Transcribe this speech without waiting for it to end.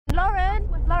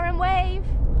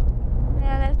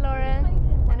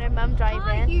mum driving.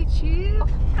 Hi, YouTube.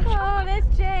 Oh,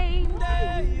 there's Jane.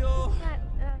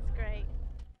 That's great.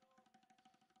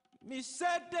 Me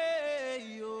said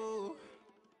yo.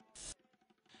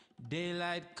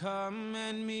 Daylight come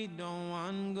and me don't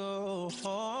want go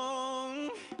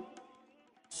home.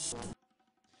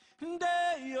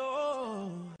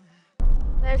 Yo.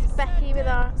 There's Becky with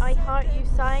our I Heart You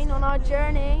sign on our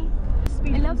journey.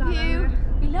 I love you.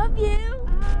 We love you.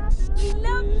 We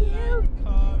love you.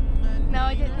 No,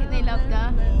 I don't think they loved us. I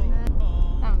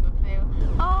haven't got a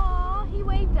clue. Oh, he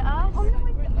waved at us. Oh, no,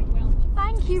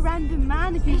 thank you, random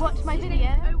man, if you watched my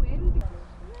video.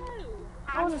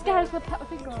 Oh, I'm scared to put my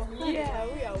finger on. Yeah,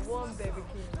 we are one baby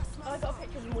kid. I got a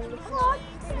picture of them all. Come on.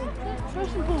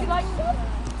 Would you like some?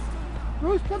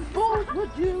 Roast the balls,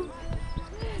 would you?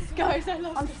 Guys, I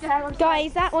love this. Scared.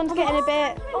 Guys, that one's getting a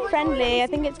bit friendly. I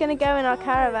think it's going to go in our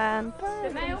caravan. The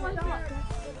male one's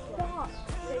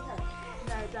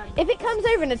If it comes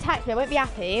over and attacks me, I won't be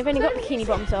happy. I've only got bikini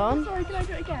bottoms on. Sorry, can I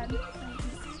do it again?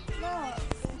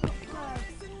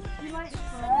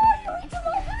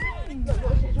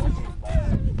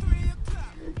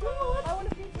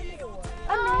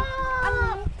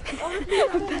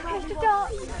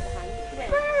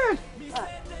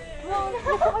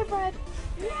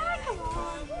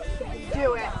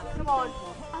 Do it. Come on.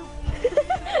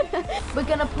 We're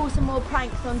gonna pull some more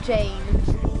pranks on Jane.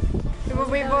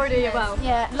 We've already,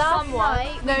 Yeah, last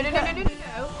night. No.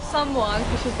 Someone,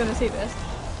 because she's gonna see this.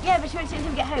 Yeah, but she won't see it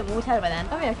until we get home. We'll tell her by then.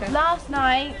 Oh yeah, okay. Last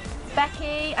night,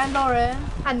 Becky and Lauren.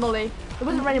 And Molly. It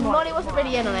wasn't really Molly wasn't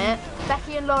really in on it.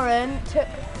 Becky and Lauren took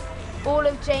all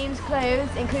of Jane's clothes,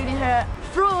 including her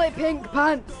frilly pink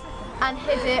pants, and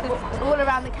hid it all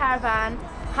around the caravan,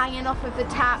 hanging off of the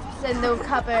taps and the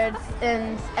cupboards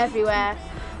and everywhere.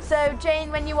 So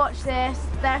Jane, when you watch this,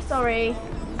 they're sorry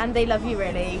and they love you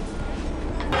really.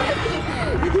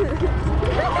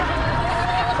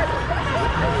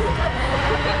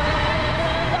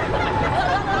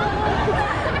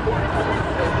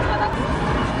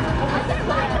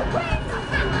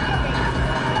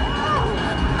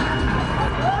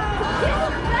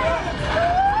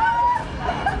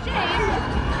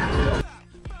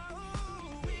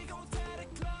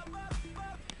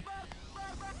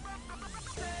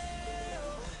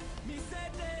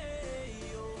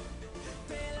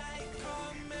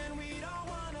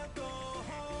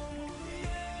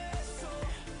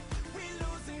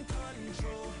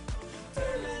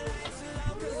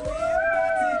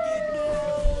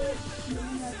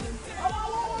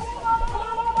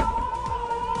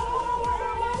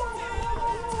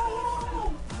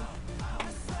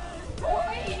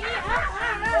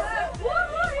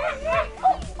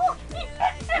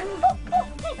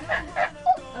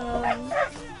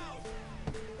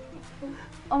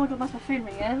 Oh my god, that's my phone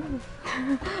ringing.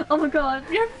 Oh my god,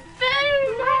 your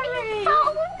phone ringing!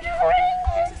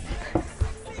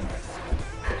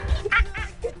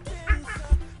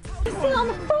 Sit on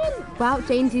the front! Wow,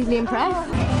 Jane's easily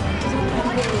impressed.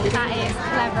 That is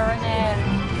clever, isn't it?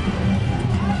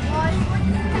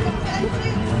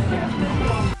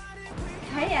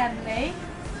 Hey Emily.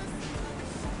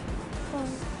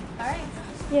 Alright.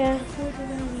 Yeah.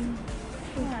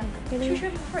 Should we show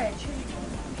the fridge?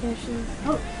 Yeah, she's...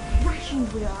 Oh,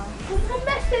 rations we are. What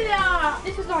mess they are!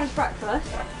 This is Lauren's breakfast.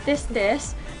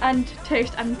 This, and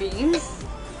toast and beans.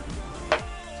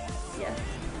 Yeah.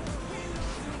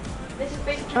 This is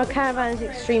basically... Our caravan is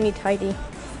extremely tidy.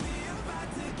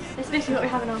 This is basically what we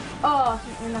have in our... Oh,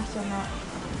 something nasty on that.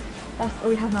 That's what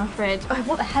we have in our fridge. Oh,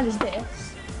 what the hell is this?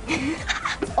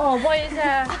 Oh, what is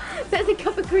There's a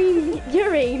cup of green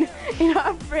urine in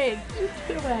our fridge.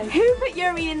 Put it away. Who put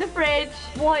urine in the fridge?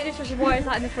 Why is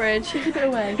that in the fridge? Keep it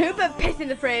away. Who put piss in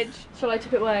the fridge? Shall I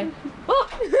tip it away? Oh!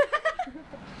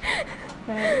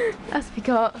 That's what we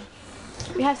got.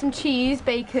 We have some cheese,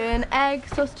 bacon, egg,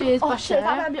 sausages, butter. Shit,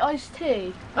 that might be iced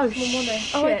tea. Oh,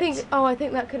 shit. Oh, I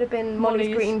think that could have been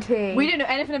Molly's green tea. We don't know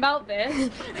anything about this.